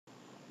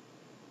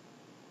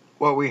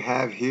What we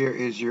have here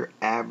is your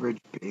average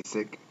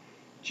basic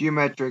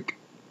geometric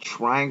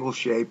triangle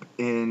shape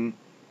in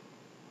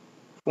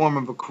form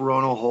of a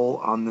coronal hole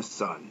on the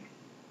sun.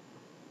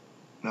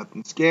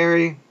 Nothing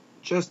scary,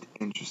 just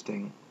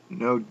interesting.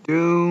 No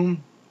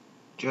doom,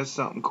 just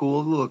something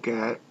cool to look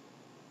at.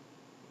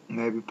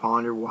 Maybe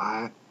ponder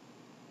why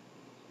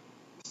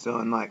the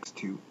sun likes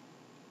to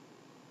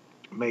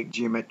make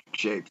geometric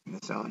shapes in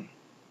the sun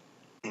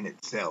in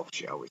itself,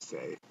 shall we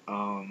say.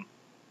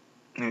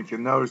 And if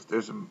you'll notice,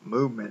 there's a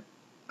movement.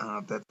 I don't know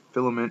if that's a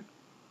filament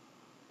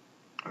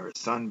or a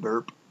sun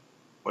burp,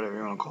 whatever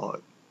you want to call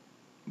it.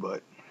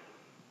 But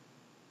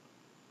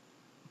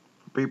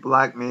for people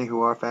like me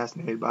who are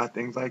fascinated by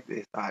things like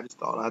this, I just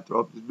thought I'd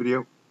throw up this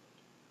video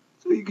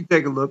so you can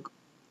take a look.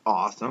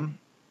 Awesome.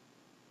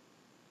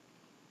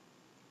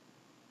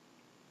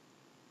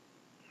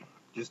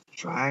 Just a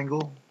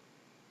triangle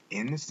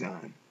in the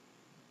sun.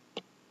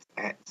 It's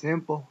that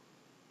simple.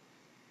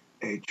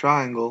 A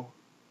triangle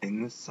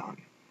in the sun.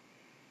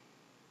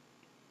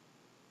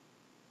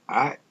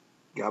 Alright,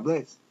 God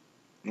bless.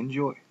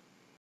 Enjoy.